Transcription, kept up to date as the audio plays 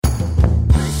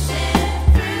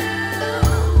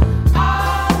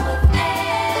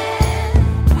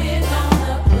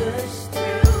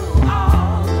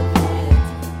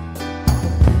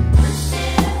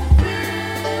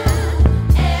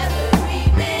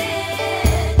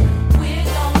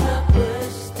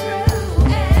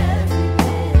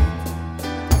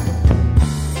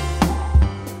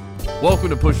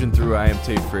to Pushing Through. I am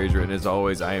Tate Frazier, and as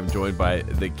always, I am joined by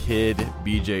the kid,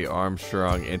 BJ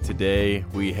Armstrong. And today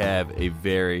we have a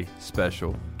very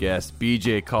special guest.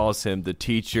 BJ calls him the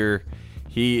teacher.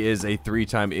 He is a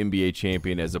three-time NBA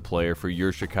champion as a player for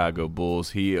your Chicago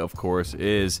Bulls. He, of course,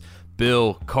 is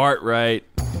Bill Cartwright.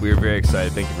 We are very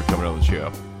excited. Thank you for coming on the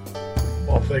show.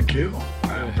 Well, thank you.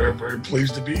 I'm very, very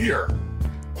pleased to be here.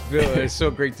 Bill, it's so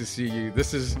great to see you.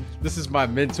 This is my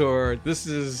mentor. This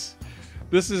is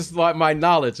like my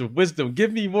knowledge of wisdom.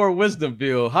 Give me more wisdom,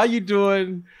 Bill. How you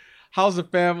doing? How's the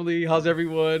family? How's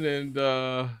everyone?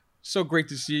 And so great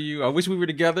to see you. I wish we were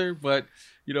together, but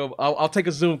I'll take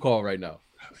a Zoom call right now.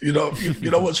 You know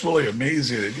what's really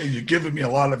amazing? You're giving me a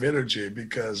lot of energy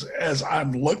because as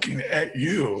I'm looking at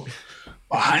you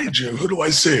behind you, who do I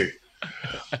see?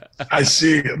 I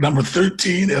see a number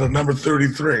 13 and a number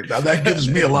 33. Now that gives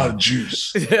me a lot of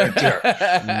juice right there.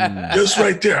 Just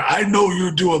right there. I know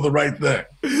you're doing the right thing.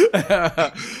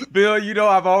 Bill,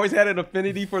 I've always had an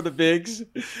affinity for the bigs.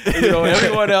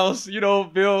 Everyone else,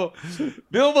 Bill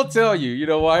will tell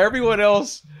you, while everyone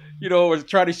else, was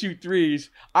trying to shoot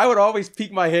threes, I would always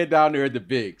peek my head down there at the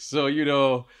bigs. So,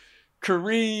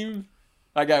 Kareem,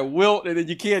 I got Wilt, and then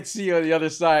you can't see on the other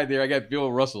side there, I got Bill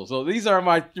Russell. So these are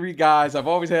my three guys. I've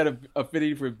always had an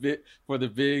affinity for the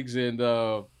bigs. And,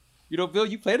 Bill,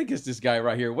 you played against this guy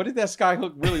right here. What did that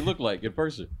skyhook really look like in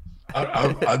person?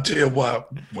 I'll tell you what,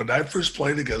 when I first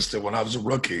played against him when I was a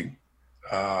rookie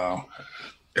in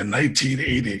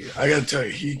 1980, I got to tell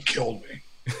you, he killed me.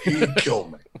 He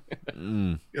killed me.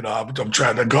 I'm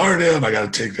trying to guard him. I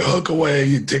got to take the hook away.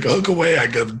 You take a hook away, I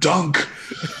get a dunk.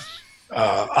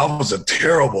 I was a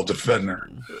terrible defender,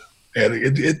 and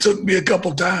it took me a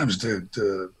couple times to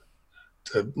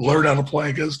learn how to play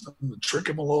against him, to trick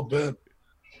him a little bit.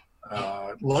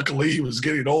 Luckily, he was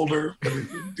getting older, but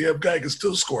the damn guy can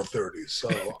still score 30.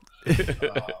 So,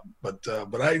 but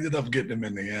I ended up getting him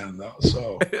in the end, though.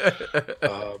 So,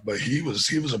 but he was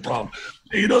a problem.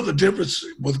 And the difference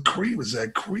with Kareem is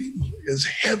that Kareem is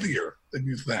heavier than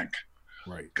you think,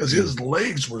 right? Because his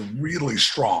legs were really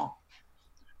strong.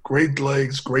 Great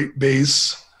legs, great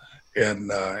base,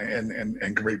 and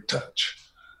great touch.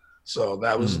 So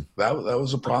that was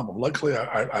a problem. Luckily,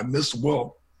 I missed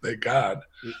Wilt. Thank God.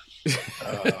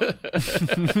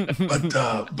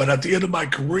 But at the end of my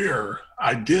career,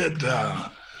 I did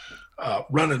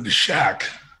run into Shaq,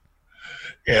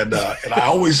 and I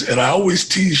always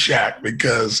tease Shaq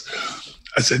because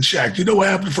I said, Shaq, you know what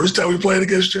happened the first time we played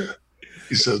against you?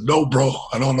 He says, no, bro,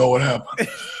 I don't know what happened.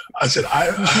 I said,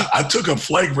 I took a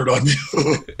flagrant on you.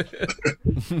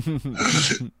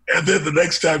 And then the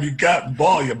next time you got in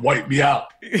ball, you wiped me out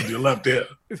with your left hand.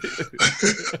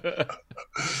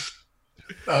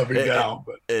 I'll be down.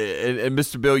 And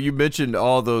Mr. Bill, you mentioned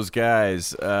all those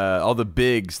guys, all the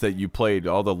bigs that you played,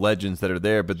 all the legends that are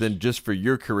there. But then just for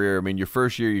your career, I mean, your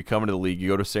first year you come into the league, you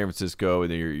go to San Francisco, and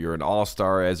then you're an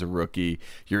all-star as a rookie.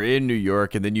 You're in New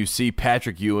York, and then you see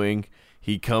Patrick Ewing.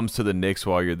 He comes to the Knicks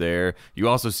while you're there. You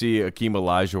also see Hakeem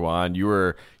Olajuwon.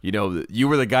 You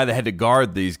were the guy that had to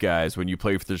guard these guys when you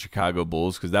played for the Chicago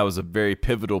Bulls because that was a very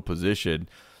pivotal position.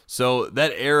 So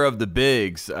that era of the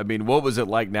bigs, I mean, what was it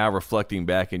like now reflecting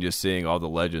back and just seeing all the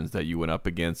legends that you went up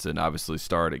against and obviously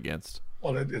starred against?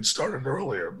 Well, it started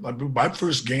earlier. My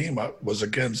first game was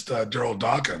against Daryl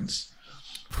Dawkins.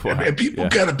 Wow. And people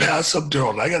got to pass up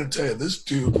Daryl. I got to tell you, this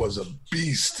dude was a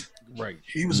beast. Right.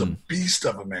 He was a beast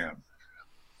of a man.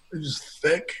 He was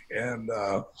thick, and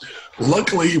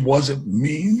luckily he wasn't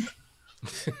mean.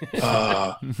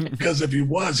 Because if he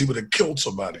was, he would have killed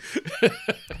somebody.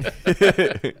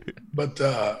 But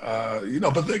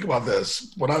think about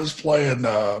this. When I was playing,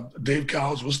 Dave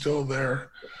Cowles was still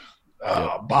there.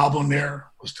 Bob Lanier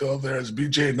was still there. As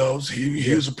BJ knows,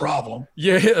 he was a problem.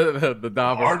 Yeah, the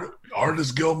Dobber.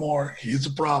 Artis Gilmore, he's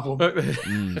a problem.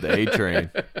 The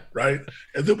A-Train. Right?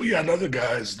 And then we had other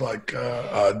guys like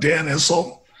Dan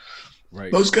Issel. Right.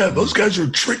 Those guys are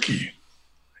tricky.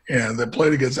 And they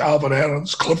played against Alvin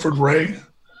Adams, Clifford Ray.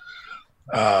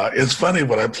 It's funny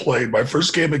when I played my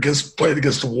first game played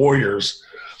against the Warriors.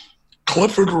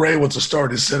 Clifford Ray was the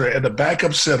starting center, and the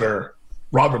backup center,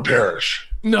 Robert Parrish.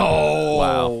 No.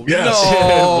 Wow.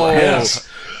 Yes.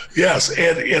 Yes.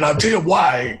 And I'll tell you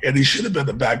why. And he should have been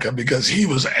the backup because he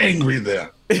was angry then.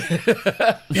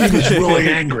 He was really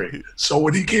angry. So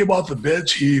when he came off the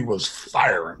bench, he was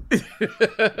firing.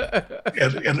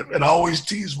 And I always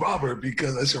tease Robert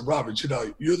because I said, Robert,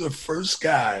 you're the first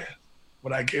guy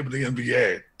when I came to the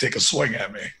NBA take a swing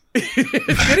at me. Did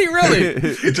he really?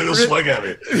 He took a swing at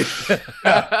me.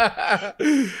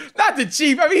 Not the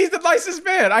Chief. I mean, he's the nicest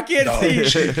man. I can't see.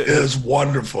 Chief is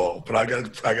wonderful, but I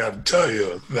got to tell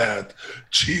you that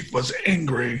Chief was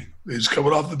angry. He's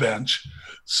coming off the bench,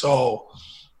 so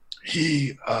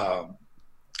he. I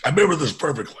remember this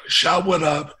perfectly. Shot went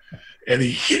up, and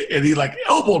he like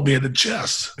elbowed me in the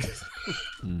chest,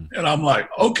 and I'm like,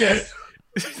 okay.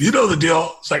 You know the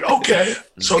deal. It's like, okay.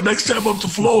 So next time up the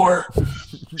floor,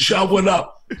 shot went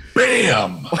up.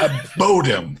 Bam! I bowed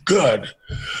him. Good.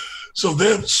 So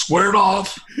then squared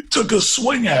off, took a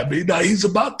swing at me. Now he's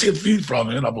about 10 feet from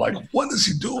me. And I'm like, what is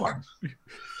he doing?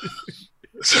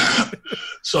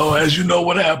 So as you know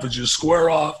what happens, you square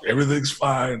off, everything's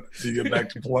fine, you get back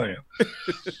to playing.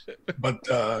 But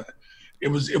it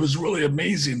was really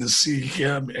amazing to see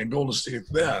him in Golden State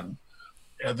then.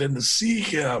 And then to see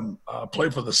him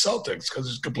play for the Celtics, because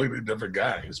he's a completely different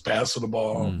guy. He's passing the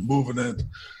ball, moving it.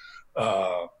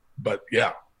 But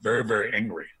yeah, very, very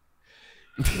angry.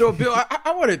 You know, Bill,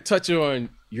 I want to touch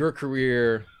on your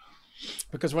career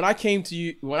because when I came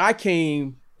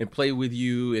and played with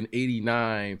you in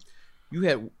 '89, you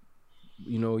had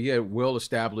well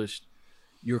established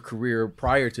your career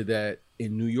prior to that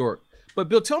in New York. But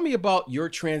Bill, tell me about your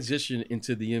transition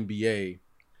into the NBA.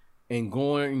 And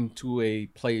going to a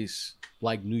place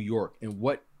like New York and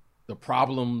what the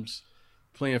problems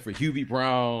playing for Hubie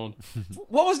Brown,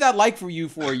 what was that like for you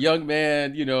for a young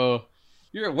man? You know,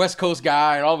 you're a West Coast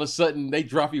guy and all of a sudden they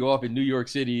drop you off in New York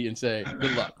City and say,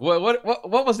 good luck.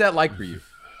 What was that like for you?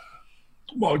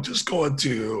 Well, just going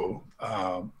to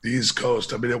the East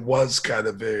Coast, I mean, it was kind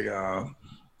of it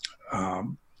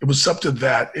was something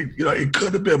that, it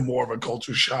could have been more of a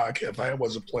culture shock if I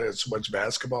wasn't playing so much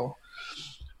basketball.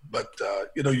 But,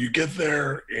 you get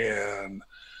there and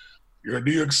you're in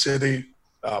New York City.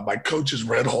 My coach is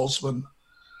Red Holzman.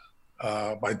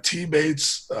 My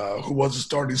teammates, who was the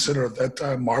starting center at that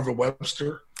time, Marvin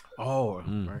Webster. Oh,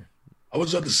 right. I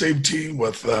was on the same team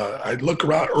with, I look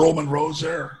around, Earl Monroe's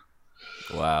there.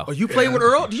 Wow. Oh, you played with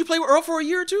Earl? Did you play with Earl for a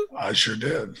year or two? I sure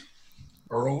did.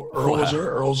 Earl was there.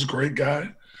 Earl's a great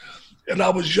guy. And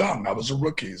I was young. I was a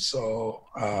rookie. So,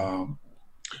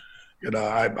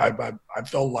 I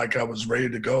felt like I was ready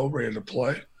to go, ready to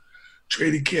play.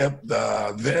 Training camp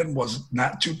then was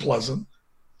not too pleasant.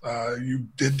 You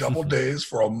did double days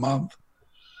for a month,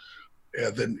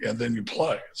 and then you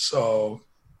play. So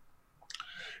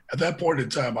at that point in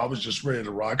time, I was just ready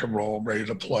to rock and roll, ready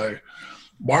to play.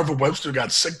 Marvin Webster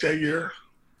got sick that year.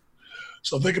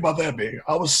 So think about that, B.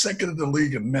 I was second in the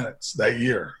league in minutes that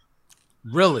year.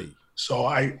 Really? So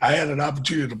I had an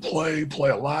opportunity to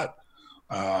play a lot.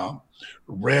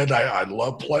 Red, I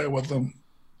love playing with him.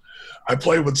 I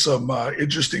played with some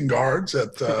interesting guards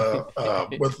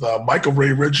with Michael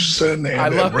Ray Richardson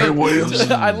and Ray Williams.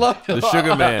 I love the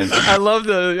Sugar Man.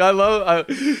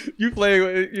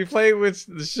 You play with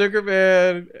the Sugar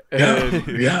Man.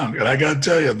 Yeah. And I got to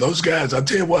tell you, those guys. I'll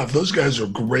tell you what, those guys are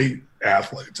great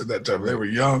athletes at that time. They were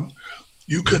young.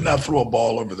 You could not throw a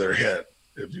ball over their head.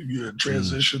 If you had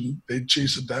transition, they'd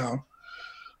chase it down.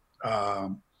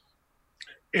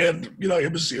 And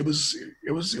it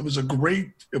was a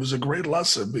great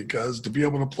lesson because to be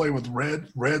able to play with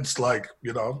Red's like,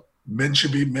 men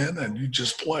should be men and you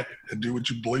just play and do what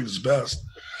you believe is best.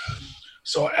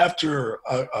 So after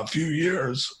a few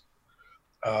years,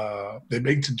 they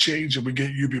make the change and we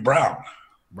get Hubie Brown.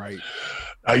 Right.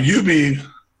 Hubie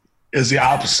is the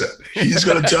opposite. He's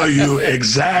going to tell you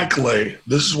exactly,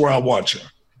 this is where I want you.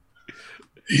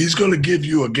 He's going to give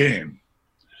you a game.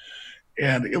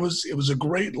 And it was a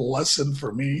great lesson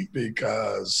for me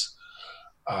because,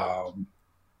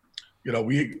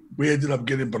 we ended up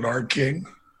getting Bernard King.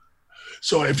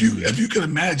 So if you can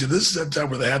imagine, this is that time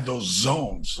where they had those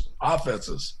zones,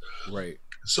 offenses. Right.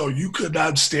 So you could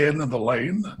not stand in the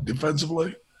lane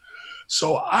defensively.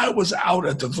 So I was out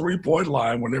at the 3-point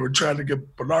line when they were trying to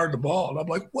get Bernard the ball. And I'm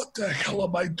like, what the hell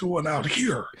am I doing out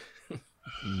here?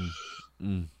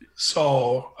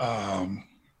 So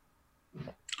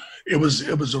it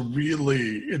was a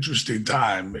really interesting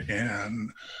time.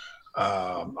 And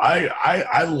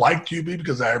I liked Hubie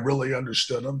because I really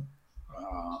understood him.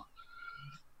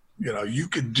 You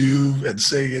could do and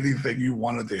say anything you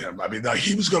wanted to him. I mean, now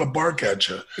he was going to bark at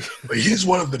you, but he's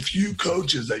one of the few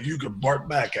coaches that you could bark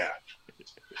back at.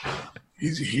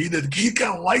 He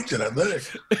kind of liked it, I think.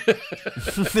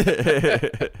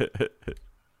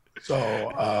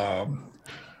 So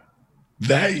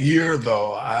that year,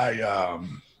 though,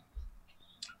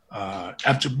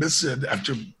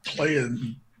 after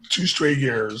playing 2 straight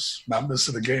years, not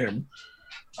missing a game,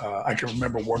 I can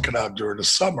remember working out during the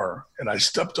summer, and I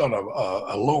stepped on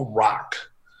a little rock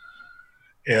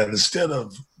And instead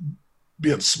of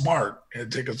being smart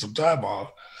and taking some time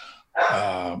off,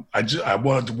 I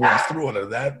wanted to work through it,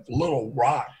 and that little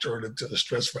rock turned into the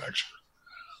stress fracture.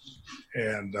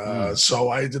 And so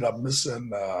I ended up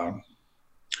missing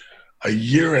a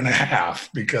year and a half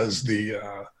because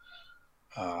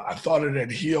I thought it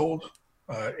had healed.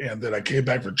 And then I came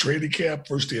back for training camp.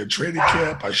 First day of training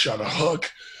camp, I shot a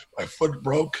hook. My foot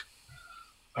broke,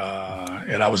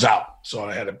 and I was out. So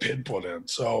I had a pin put in.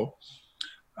 So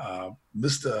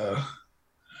missed an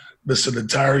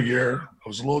entire year. I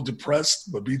was a little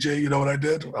depressed. But, BJ, you know what I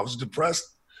did? I was depressed.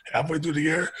 Halfway through the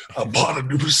year, I bought a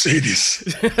new Mercedes.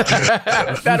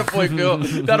 That a boy, Bill.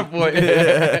 That a boy.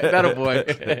 That a boy.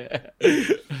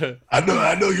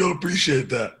 I know you'll appreciate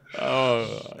that.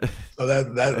 Oh. So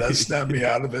that snapped me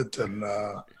out of it, and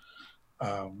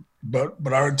but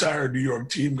our entire New York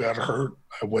team got hurt.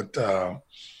 I went,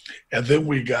 and then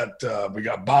we got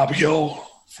Bob Hill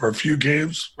for a few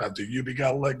games after Yubi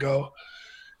got let go,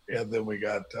 and then we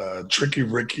got Tricky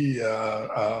Ricky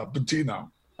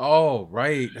Pitino. Oh,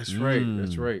 right. That's right.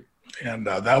 That's right. And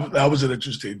that was an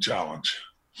interesting challenge.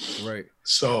 Right.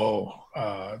 So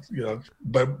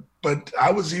but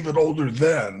I was even older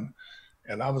then.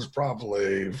 And I was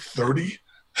probably 30.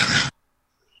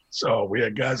 So we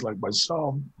had guys like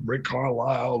myself, Rick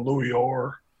Carlisle, Louis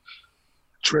Orr,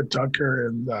 Trent Tucker,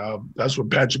 and that's when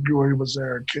Patrick Ewing was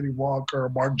there, Kenny Walker,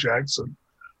 Mark Jackson,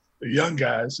 the young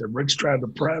guys. And Rick's trying to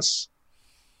press.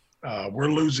 We're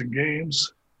losing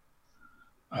games.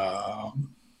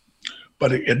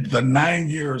 But in the 9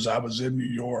 years I was in New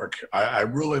York, I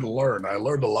really learned. I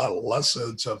learned a lot of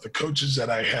lessons of the coaches that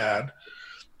I had.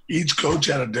 Each coach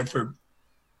had a different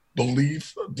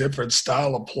belief, a different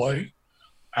style of play.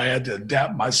 I had to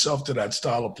adapt myself to that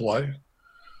style of play.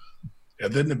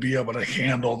 And then to be able to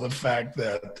handle the fact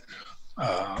that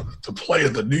to play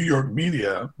in the New York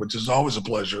media, which is always a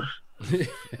pleasure,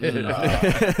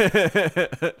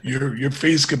 your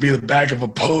face could be the back of a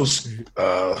post,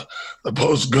 the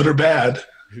post good or bad.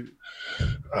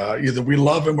 Either we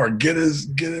love him or get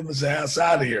him his ass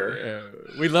out of here.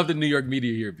 We love the New York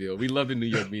media here, Bill. We love the New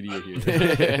York media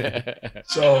here.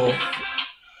 So,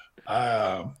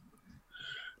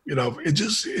 it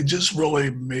just really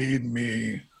made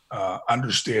me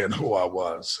understand who I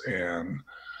was, and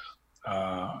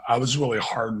I was really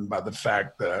hardened by the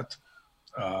fact that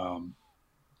I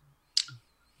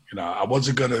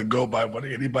wasn't going to go by what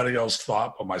anybody else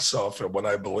thought of myself and what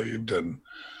I believed, and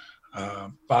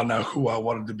found out who I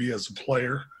wanted to be as a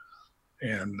player.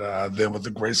 And then with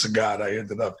the grace of God, I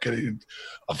ended up getting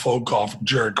a phone call from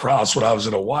Jerry Krause when I was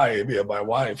in Hawaii, me and my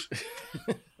wife.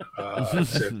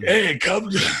 Said, "Hey,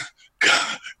 come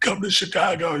to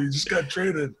Chicago. You just got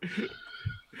traded."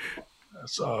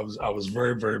 So I was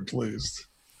very, very pleased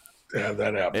to have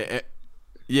that happen.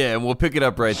 Yeah, and we'll pick it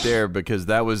up right there because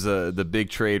that was the big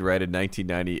trade right in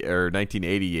 1990 or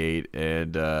 1988,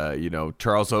 and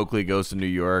Charles Oakley goes to New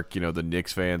York. The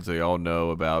Knicks fans, they all know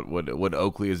about what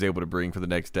Oakley is able to bring for the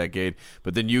next decade.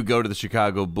 But then you go to the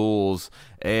Chicago Bulls,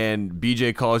 and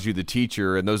BJ calls you the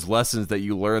teacher, and those lessons that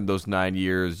you learned those 9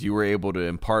 years, you were able to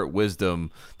impart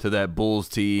wisdom to that Bulls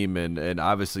team, and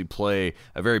obviously play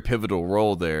a very pivotal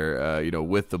role there.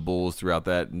 With the Bulls throughout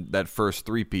that first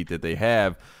three-peat that they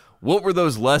have. What were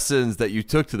those lessons that you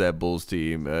took to that Bulls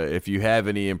team, if you have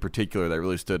any in particular that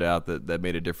really stood out that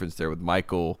made a difference there with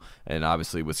Michael and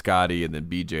obviously with Scotty and then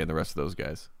BJ and the rest of those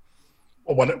guys?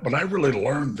 Well, what I really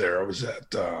learned there was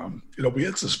that, we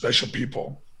had some special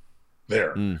people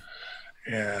there.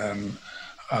 And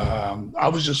I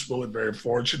was just really very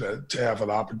fortunate to have an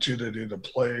opportunity to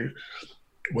play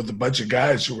with a bunch of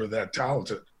guys who were that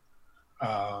talented.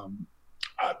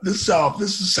 This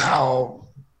is how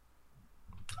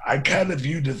I kind of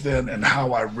viewed it then and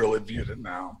how I really viewed it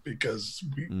now, because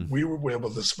we were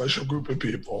with a special group of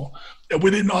people and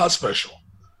we didn't know how special.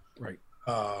 Right.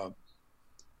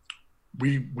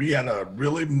 We had a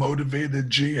really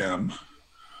motivated GM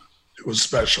who was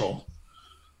special.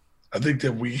 I think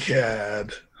that we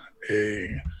had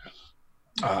a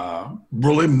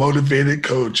really motivated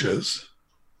coaches.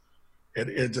 It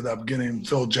ended up getting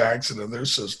Phil Jackson in their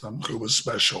system, who was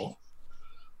special.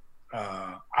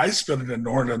 I spent an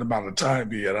inordinate amount of time,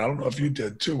 and I don't know if you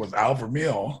did too, with Al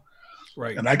Vermeil.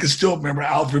 Right. And I can still remember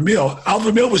Al Vermeil. Al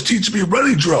Vermeil was teaching me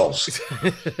running drills.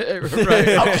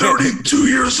 Right. I'm 32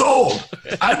 years old.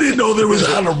 I didn't know there was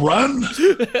how to run.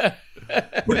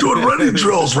 We're doing running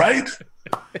drills, right?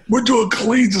 We're doing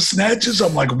cleans and snatches.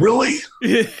 I'm like, really?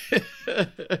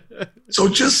 So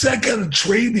just that kind of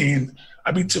training,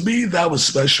 to me, that was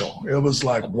special. It was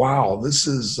like, wow, this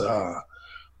is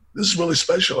really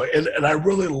special. And I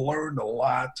really learned a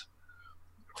lot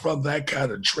from that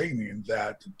kind of training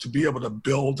that to be able to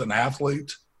build an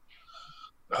athlete.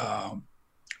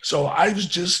 So I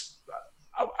just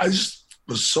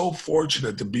was so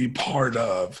fortunate to be part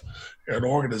of an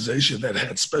organization that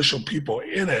had special people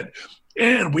in it,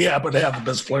 and we happen to have the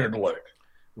best player in the league.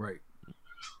 Right.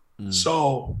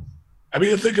 So, I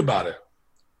mean, think about it.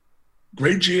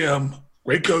 Great GM,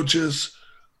 great coaches,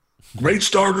 great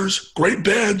starters, great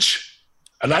bench,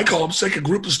 and I call them second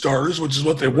group of starters, which is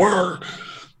what they were.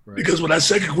 Right. Because when that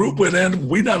second group went in,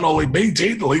 we not only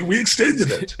maintained the league, we extended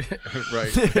it.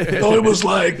 Right. So it was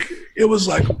like,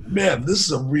 man, this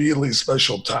is a really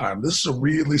special time. This is a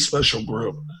really special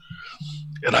group.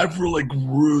 And I've really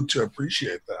grew to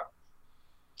appreciate that.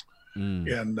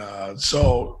 And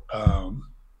so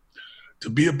to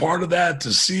be a part of that,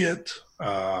 to see it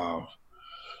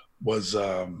was,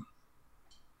 I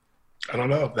don't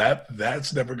know,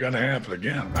 that's never going to happen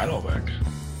again, I don't think.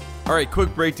 All right,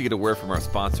 quick break to get a word from our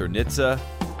sponsor, NHTSA.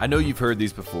 I know you've heard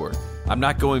these before. I'm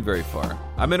not going very far.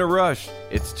 I'm in a rush.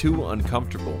 It's too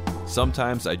uncomfortable.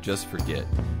 Sometimes I just forget.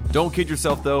 Don't kid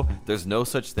yourself, though. There's no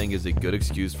such thing as a good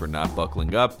excuse for not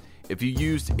buckling up. If you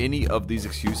used any of these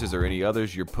excuses or any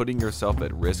others, you're putting yourself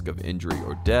at risk of injury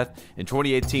or death. In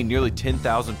 2018, nearly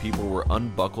 10,000 people were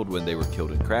unbuckled when they were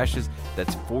killed in crashes.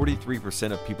 That's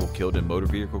 43% of people killed in motor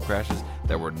vehicle crashes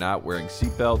that were not wearing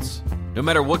seatbelts. No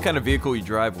matter what kind of vehicle you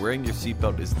drive, wearing your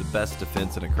seatbelt is the best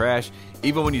defense in a crash.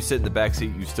 Even when you sit in the back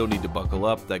seat, you still need to buckle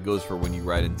up. That goes for when you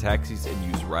ride in taxis and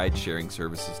use ride-sharing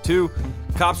services too.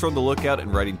 Cops are on the lookout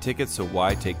and writing tickets, so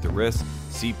why take the risk?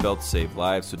 Seatbelts save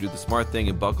lives, so do the smart thing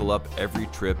and buckle up every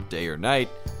trip, day or night.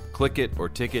 Click it or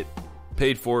ticket.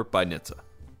 Paid for by NHTSA.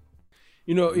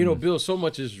 You know, Bill, so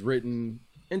much is written,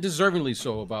 and deservingly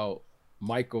so, about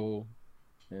Michael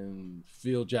and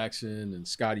Phil Jackson and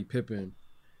Scottie Pippen.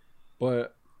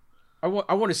 But I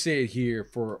want to say it here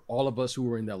for all of us who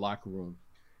were in that locker room.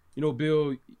 You know,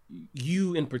 Bill,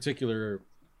 you in particular,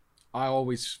 I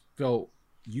always felt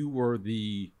you were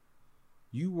the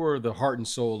heart and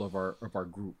soul of our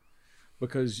group,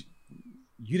 because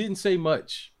you didn't say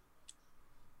much,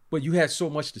 but you had so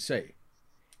much to say.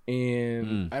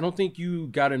 And I don't think you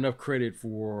got enough credit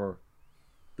for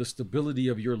the stability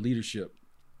of your leadership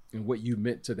and what you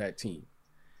meant to that team.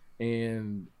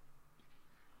 And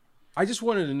I just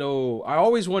wanted to know, I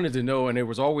always wanted to know, and there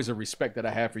was always a respect that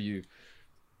I had for you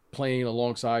playing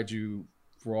alongside you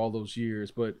for all those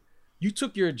years, but you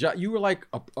took your job, you were like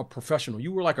a professional,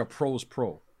 you were like a pro's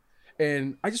pro.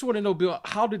 And I just want to know, Bill,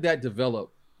 how did that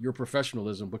develop your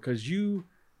professionalism? Because you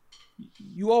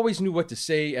always knew what to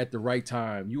say at the right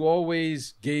time. You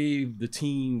always gave the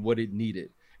team what it needed.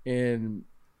 And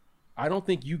I don't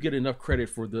think you get enough credit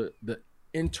for the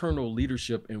internal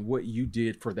leadership and what you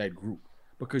did for that group,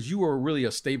 because you were really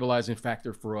a stabilizing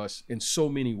factor for us in so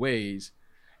many ways.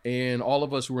 And all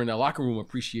of us who were in that locker room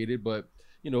appreciated, but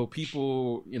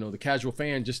people, the casual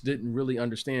fan just didn't really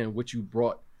understand what you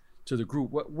brought to the group.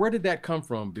 Where did that come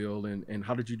from, Bill, and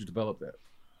how did you develop that?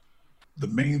 The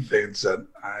main things that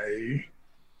I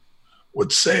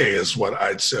would say is what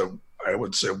I'd say. I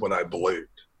would say what I believed.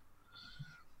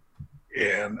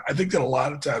 And I think that a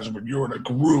lot of times when you're in a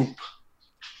group,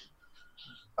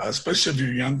 especially if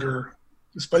you're younger,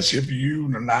 especially if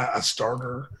you're not a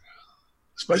starter,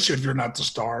 especially if you're not the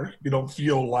star, you don't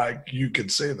feel like you can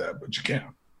say that, but you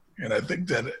can. And I think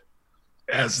that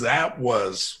as that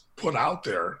was put out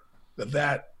there,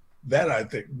 that I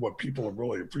think what people have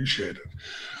really appreciated.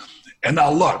 And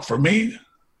now look, for me,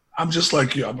 I'm just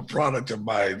like you. I'm a product of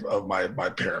my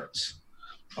parents.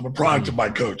 I'm a product of my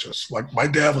coaches. Like, my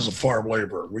dad was a farm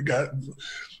laborer.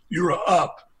 You were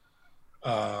up.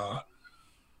 And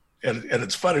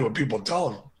it's funny when people tell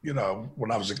them,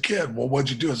 when I was a kid, well,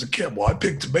 what'd you do as a kid? Well, I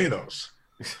picked tomatoes.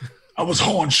 I was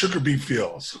hoeing sugar beet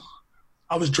fields.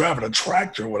 I was driving a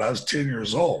tractor when I was 10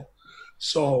 years old.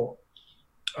 So,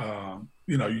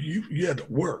 you had to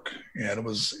work,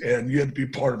 and you had to be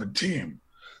part of a team.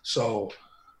 So,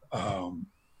 I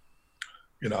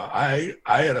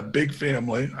had a big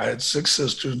family. I had 6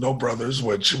 sisters, no brothers,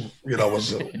 which,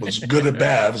 was good and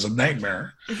bad. It was a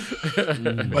nightmare.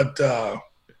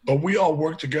 But we all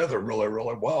worked together really,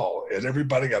 really well, and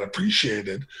everybody got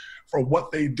appreciated for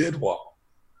what they did well.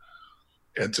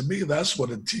 And to me, that's what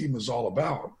a team is all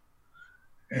about.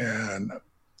 And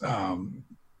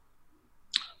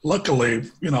luckily,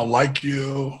 like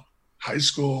you, high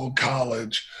school,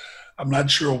 college, I'm not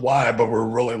sure why, but we're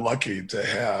really lucky to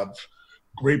have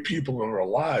great people in our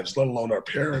lives, let alone our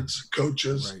parents,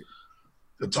 coaches, right,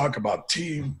 to talk about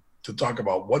team, to talk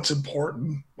about what's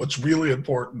important, what's really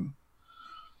important.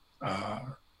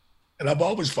 And I've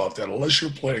always felt that unless you're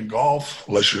playing golf,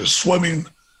 unless you're swimming,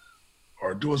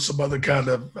 or doing some other kind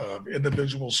of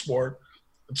individual sport,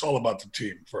 it's all about the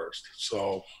team first.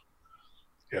 So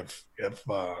if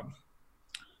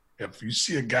you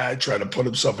see a guy trying to put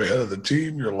himself ahead of the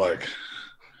team, you're like,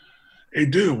 hey,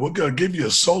 dude, we're going to give you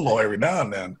a solo every now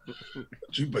and then,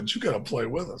 but you got to play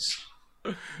with us.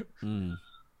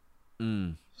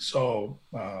 So,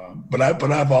 but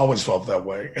I've always felt that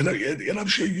way. And I'm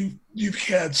sure you've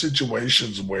had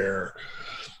situations where,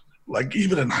 like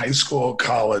even in high school,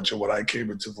 college, and when I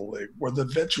came into the league, where the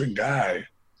veteran guy,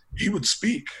 he would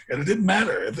speak. And it didn't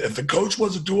matter. If the coach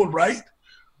wasn't doing right,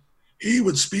 he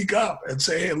would speak up and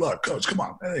say, hey, look, coach, come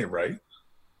on, that ain't right.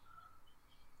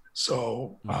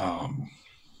 So,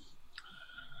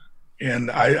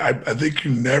 and I think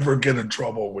you never get in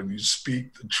trouble when you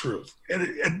speak the truth.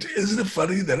 And isn't it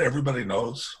funny that everybody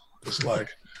knows? It's like,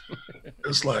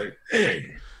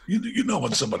 hey, you know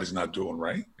when somebody's not doing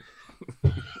right.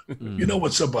 You know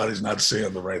when somebody's not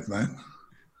saying the right thing.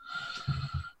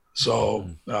 So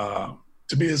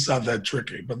to me, it's not that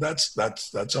tricky. But that's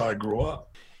how I grew up.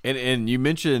 And you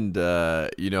mentioned,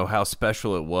 how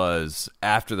special it was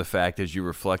after the fact as you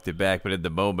reflected back. But at the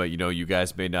moment, you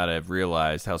guys may not have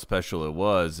realized how special it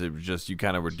was. It was just you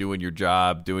kind of were doing your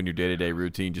job, doing your day-to-day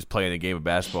routine, just playing the game of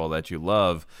basketball that you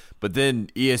love. But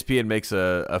then ESPN makes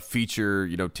a feature,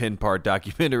 10-part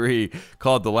documentary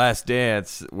called The Last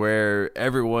Dance, where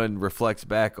everyone reflects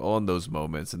back on those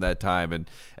moments and that time. And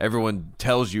everyone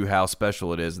tells you how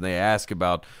special it is. And they ask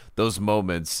about those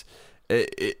moments.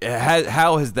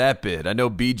 How has that been? I know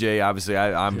BJ, obviously,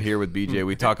 I'm here with BJ.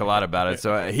 We talk a lot about it.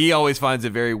 So he always finds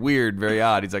it very weird, very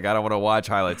odd. He's like, I don't want to watch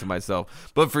highlights of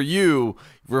myself. But for you,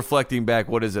 reflecting back,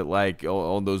 what is it like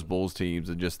on those Bulls teams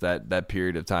and just that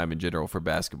period of time in general for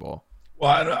basketball? Well,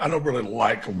 I don't really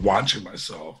like watching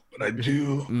myself, but I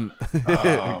do.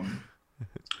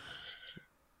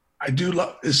 I do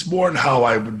love. It's more in how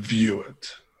I would view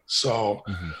it. So.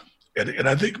 And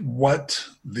I think what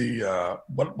a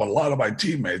lot of my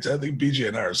teammates, I think BJ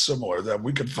and I are similar, that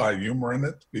we could find humor in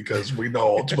it because we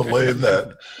know ultimately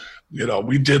that,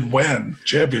 we did win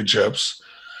championships.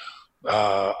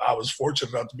 I was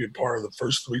fortunate enough to be a part of the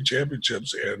first 3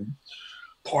 championships and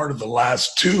part of the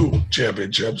last 2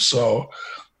 championships. So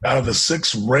out of the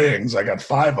 6 rings, I got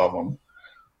 5 of them.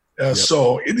 Yep.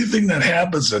 So anything that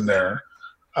happens in there,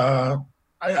 I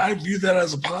view that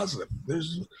as a positive.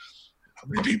 How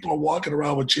many people are walking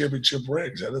around with championship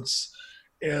rings?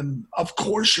 And of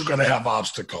course you're going to have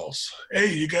obstacles.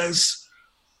 Hey, you guys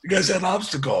had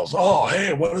obstacles. Oh,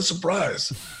 hey, what a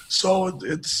surprise. So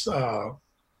it's, I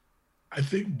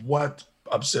think what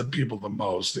upset people the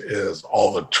most is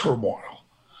all the turmoil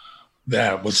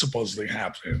that was supposedly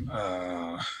happening.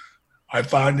 I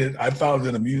found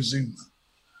it amusing.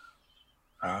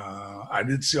 I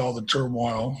did see all the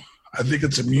turmoil. I think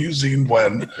it's amusing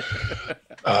when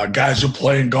guys are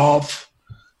playing golf,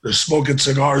 they're smoking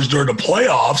cigars during the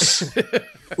playoffs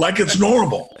like it's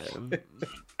normal.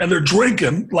 And they're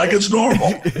drinking like it's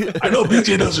normal. I know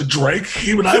BJ doesn't drink.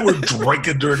 He and I were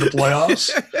drinking during the playoffs.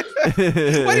 Wait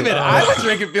a minute. I was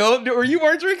drinking, Bill. Or you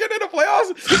weren't drinking in the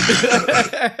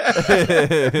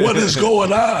playoffs? What is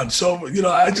going on? So,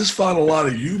 I just found a lot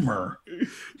of humor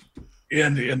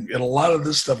in a lot of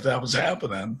this stuff that was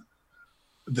happening.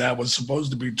 That was supposed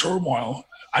to be turmoil.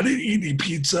 I didn't eat any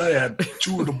pizza at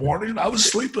 2 in the morning. I was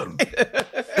sleeping.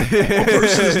 A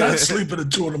person is not sleeping at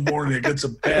 2 in the morning and gets a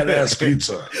badass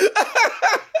pizza.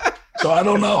 So I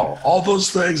don't know. All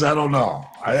those things, I don't know.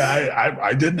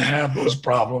 I didn't have those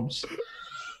problems.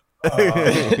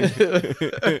 I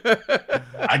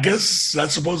guess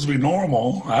that's supposed to be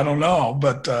normal. I don't know,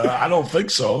 but I don't think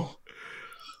so.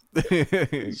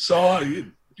 So,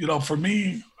 for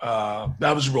me,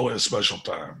 that was really a special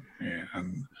time.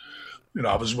 And,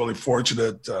 I was really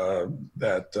fortunate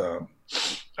that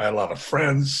I had a lot of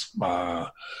friends. I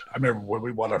remember when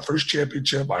we won our first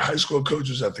championship, my high school coach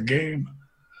was at the game.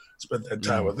 Spent that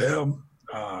time with him.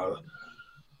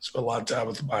 Spent a lot of time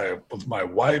with my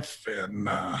wife. And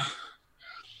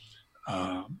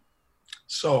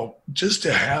so just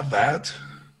to have that,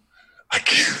 I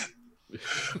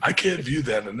can't view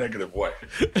that in a negative way.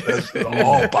 That's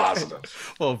all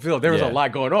positive. Well, Phil, there was a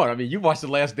lot going on. I mean, you watched The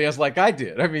Last Dance like I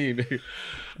did. I mean,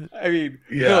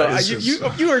 yeah.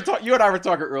 Phil, you and I were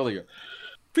talking earlier.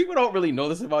 People don't really know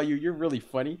this about you. You're really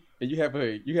funny, and you have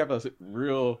a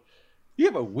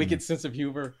wicked sense of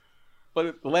humor.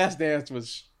 But The Last Dance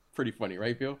was pretty funny,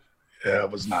 right, Phil? Yeah,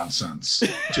 it was nonsense.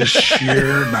 Just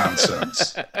sheer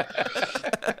nonsense.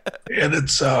 And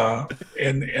it's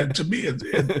and to me, and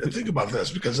think about this,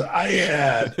 because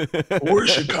we're in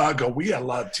Chicago, we had a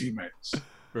lot of teammates.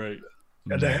 Right.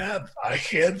 And to have a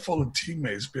handful of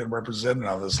teammates being represented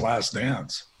on this Last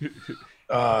Dance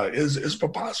is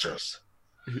preposterous.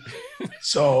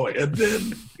 So, and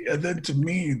then to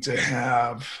me, to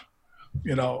have,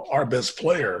 our best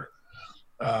player,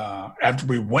 after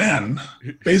we win,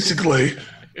 basically,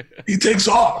 he takes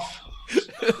off.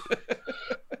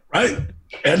 Right?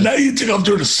 And now you take off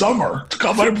during the summer to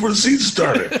come right before the season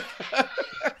started.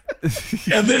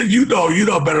 And then you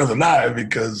know better than I,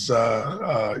 because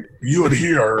you and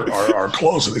he are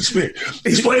close and they speak.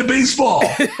 He's playing baseball.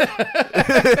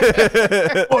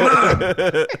 Hold on.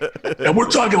 And we're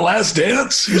talking Last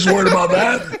Dance. He's worried about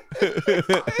that.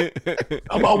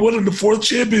 How about winning the 4th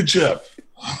championship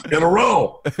in a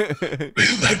row?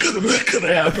 that could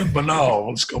have happened, but no,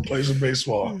 let's go play some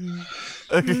baseball.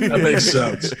 That makes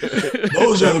sense.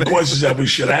 Those are the questions that we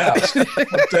should ask.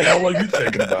 What the hell are you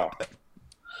thinking about?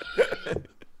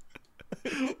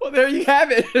 Well, there you have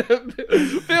it.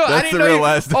 Phil, I didn't know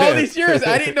all these years.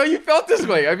 I didn't know you felt this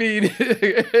way. I mean, no,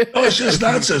 it's just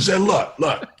nonsense. And look,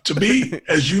 to me,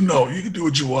 as you know, you can do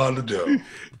what you want to do.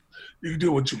 You can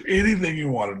do anything you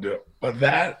want to do, but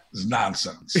that is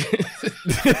nonsense.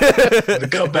 To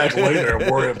come back later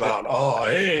and worry about, oh,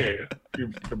 hey, you're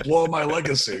blowing my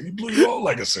legacy. You blew your own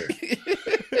legacy.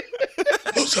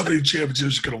 Those how many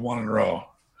championships you could have won in a row.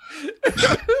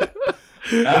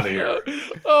 Out of here.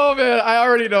 Oh man, I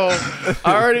already know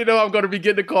I'm going to be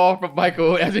getting a call from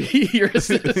Michael after he hears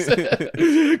this.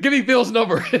 Give me Bill's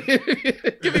number.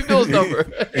 Give me Bill's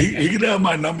number. He can have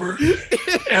my number.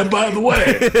 And by the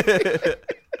way,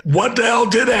 what the hell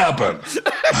did happen?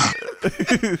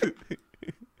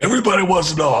 Everybody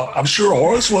wants to know. I'm sure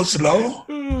Horace wants to know.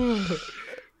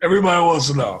 Everybody wants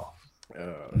to know.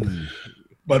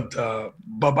 But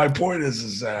my point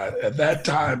is that at that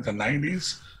time, the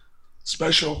 90s,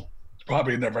 special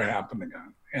probably never happened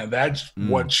again. And that's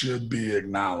what should be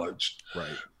acknowledged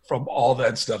from all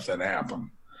that stuff that happened.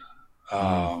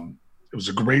 It was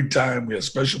a great time. We had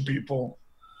special people.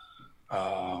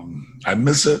 I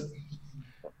miss it.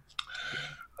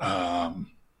 But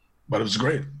it was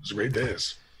great. It was great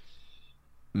days.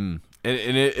 And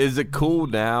is it cool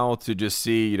now to just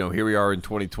see, here we are in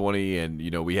 2020 and,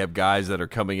 we have guys that are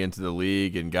coming into the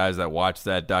league and guys that watch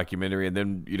that documentary and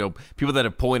then, people that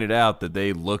have pointed out that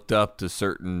they looked up to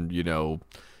certain,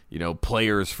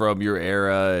 players from your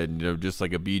era and, just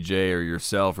like a BJ or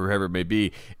yourself or whoever it may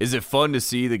be. Is it fun to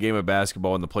see the game of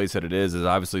basketball in the place that it is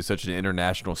obviously such an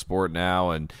international sport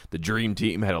now, and the Dream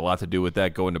Team had a lot to do with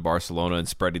that, going to Barcelona and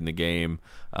spreading the game.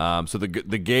 So the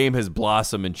game has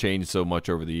blossomed and changed so much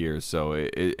over the years. So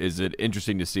is it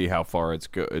interesting to see how far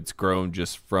it's grown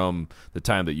just from the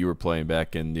time that you were playing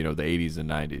back in, the 80s and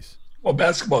 90s? Well,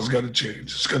 basketball's going to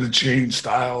change. It's going to change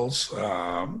styles,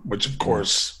 which of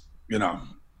course,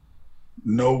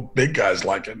 no big guys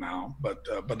like it now, but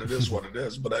it is what it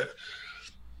is. But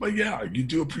yeah, you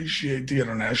do appreciate the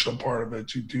international part of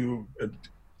it. You do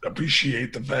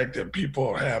appreciate the fact that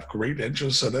people have great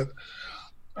interest in it.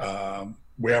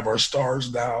 We have our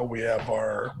stars now. We have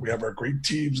our great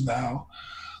teams now.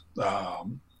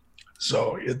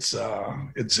 So it's a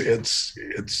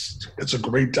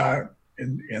great time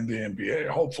in the NBA.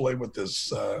 Hopefully, with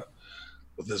this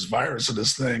virus and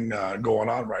this thing going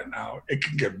on right now, it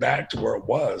can get back to where it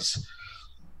was.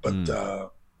 But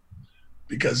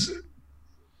because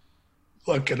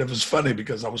look, and it was funny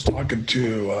because I was talking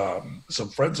to some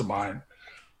friends of mine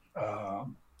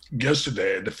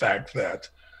yesterday, and the fact that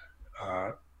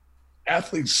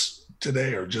athletes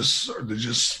today they're just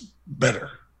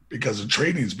better because the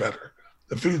training's better,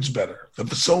 the food's better, the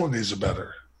facilities are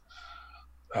better.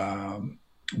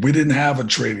 We didn't have a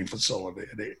training facility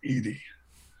at Edie.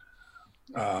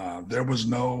 There was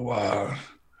no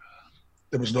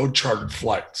chartered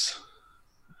flights.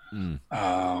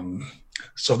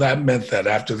 So that meant that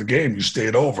after the game, you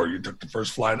stayed over. You took the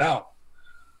first flight out.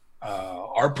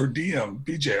 Our per diem,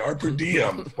 BJ,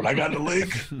 when I got in the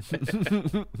league,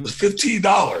 was $15.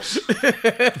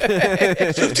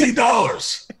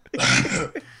 $15.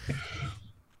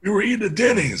 We were eating at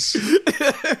Denny's.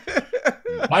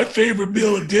 My favorite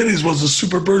meal at Denny's was the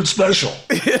Superbird special.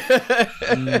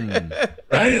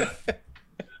 Right?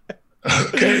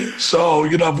 Okay, so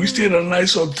if we stayed at a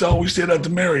nice hotel, we stayed at the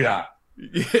Marriott.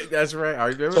 Yeah, that's right. I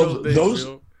remember So those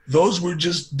days. those were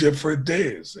just different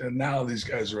days, and now these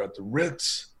guys are at the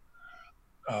Ritz.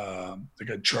 They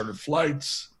got chartered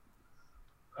flights.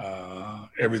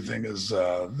 Everything is.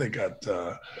 They got.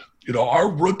 Our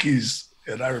rookies,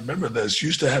 and I remember this,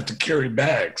 used to have to carry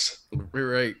bags.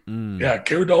 Right. Yeah,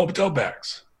 carry the hotel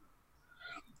bags.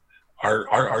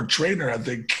 Our trainer, I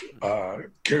think,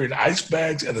 carried ice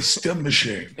bags and a stim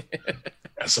machine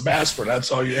and some aspirin.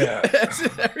 That's all you had. That's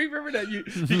it. I remember that. You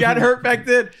got hurt back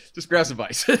then. Just grab some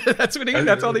ice. That's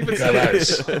all he would say.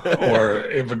 Ice. Or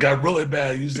if it got really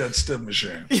bad, use that stim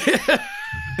machine. Yeah.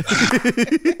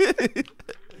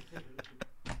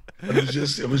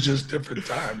 It was just different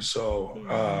times. So,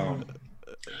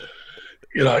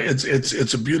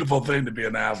 it's a beautiful thing to be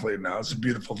an athlete now. It's a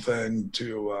beautiful thing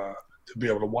to be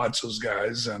able to watch those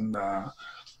guys and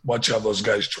watch how those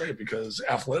guys train, because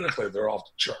athletically they're off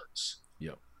the charts.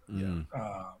 Yep. Yeah.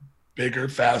 Bigger,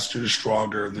 faster,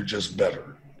 stronger. They're just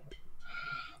better.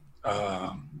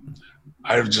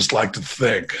 I would just like to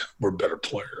think we're better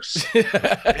players.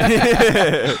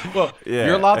 Well,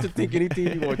 you're allowed to think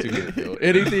anything you want to here, Bill.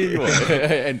 Anything you want.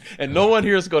 And no one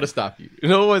here is going to stop you.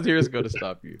 No one here is going to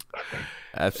stop you.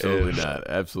 Absolutely not.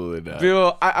 Absolutely not.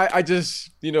 Bill, I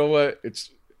just, you know what?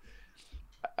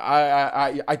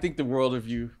 I think the world of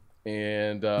you.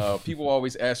 And people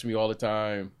always ask me all the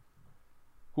time,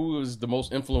 who is the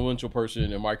most influential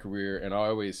person in my career? And I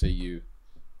always say you,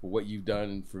 for what you've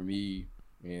done for me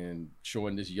and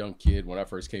showing this young kid when I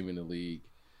first came in the league.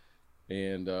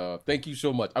 And thank you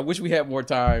so much. I wish we had more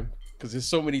time, because there's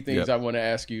so many things I want to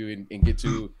ask you and get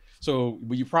to. So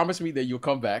will you promise me that you'll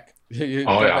come back?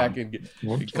 Back and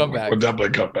come back. We'll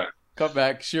definitely come back. Come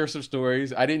back, share some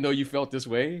stories. I didn't know you felt this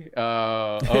way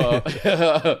about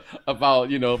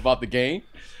the game,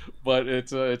 but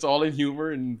it's all in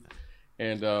humor and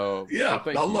yeah.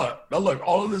 so now look,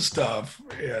 all of this stuff,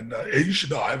 and you should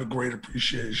know I have a great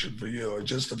appreciation for you, and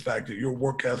just the fact that your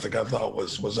work ethic I thought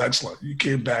was excellent. You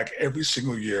came back every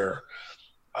single year,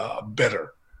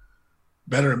 better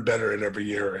and better in every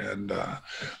year, and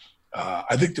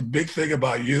I think the big thing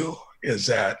about you is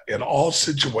that in all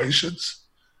situations,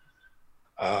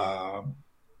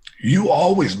 you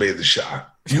always made the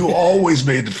shot. You always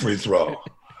made the free throw.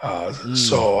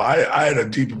 So I had a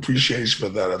deep appreciation for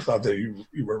that. I thought that you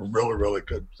were a really, really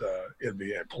good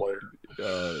NBA player.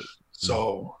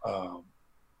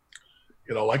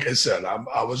 Like I said,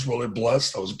 I was really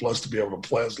blessed. I was blessed to be able to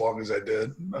play as long as I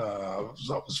did. I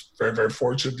was very, very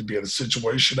fortunate to be in a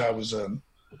situation I was in.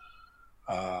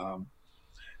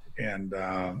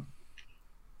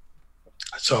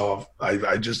 So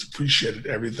I just appreciated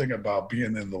everything about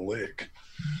being in the league.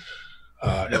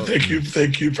 And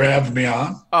thank you for having me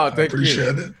on. Oh, thank you. I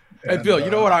appreciate it. Hey, Bill, you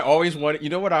know what I always wanted? You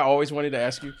know what I always wanted to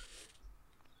ask you?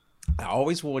 I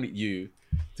always wanted you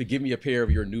to give me a pair of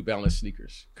your New Balance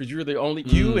sneakers, because you're the only.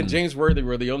 You and James Worthy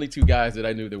were the only two guys that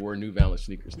I knew that wore New Balance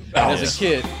sneakers. And as a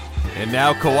kid, and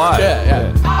now Kawhi.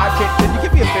 Yeah. Can you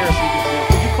give me a pair of sneakers?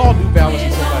 Can you call New Balance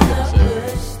and somebody else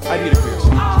say, I need a pair of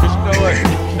sneakers? Because you know what?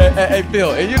 Hey,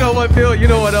 Bill, and you know what, Bill? You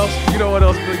know what else? Bill, you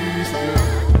used to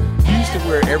do? You used to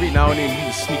wear every now and then. You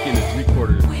would sneak in the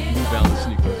 3/4 New Balance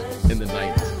sneakers in the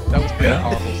 90s. That was pretty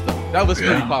powerful stuff. That was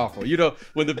pretty powerful. You know,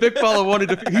 when the big fella wanted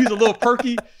to, he's a little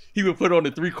perky. He would put on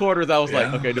the 3/4. I was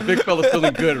like, okay, the big fella's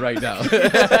feeling good right now.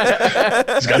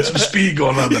 He's got some speed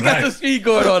going on tonight. He's got some speed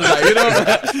going on tonight. You know,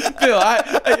 Bill,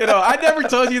 I never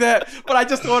told you that, but I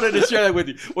just wanted to share that with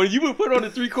you. When you would put on the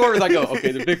 3/4, I go,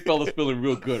 okay, the big fella's feeling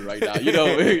real good right now. You know,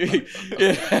 I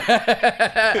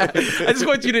just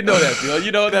want you to know that, Bill.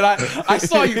 You know that I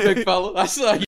saw you, big fella. I saw you.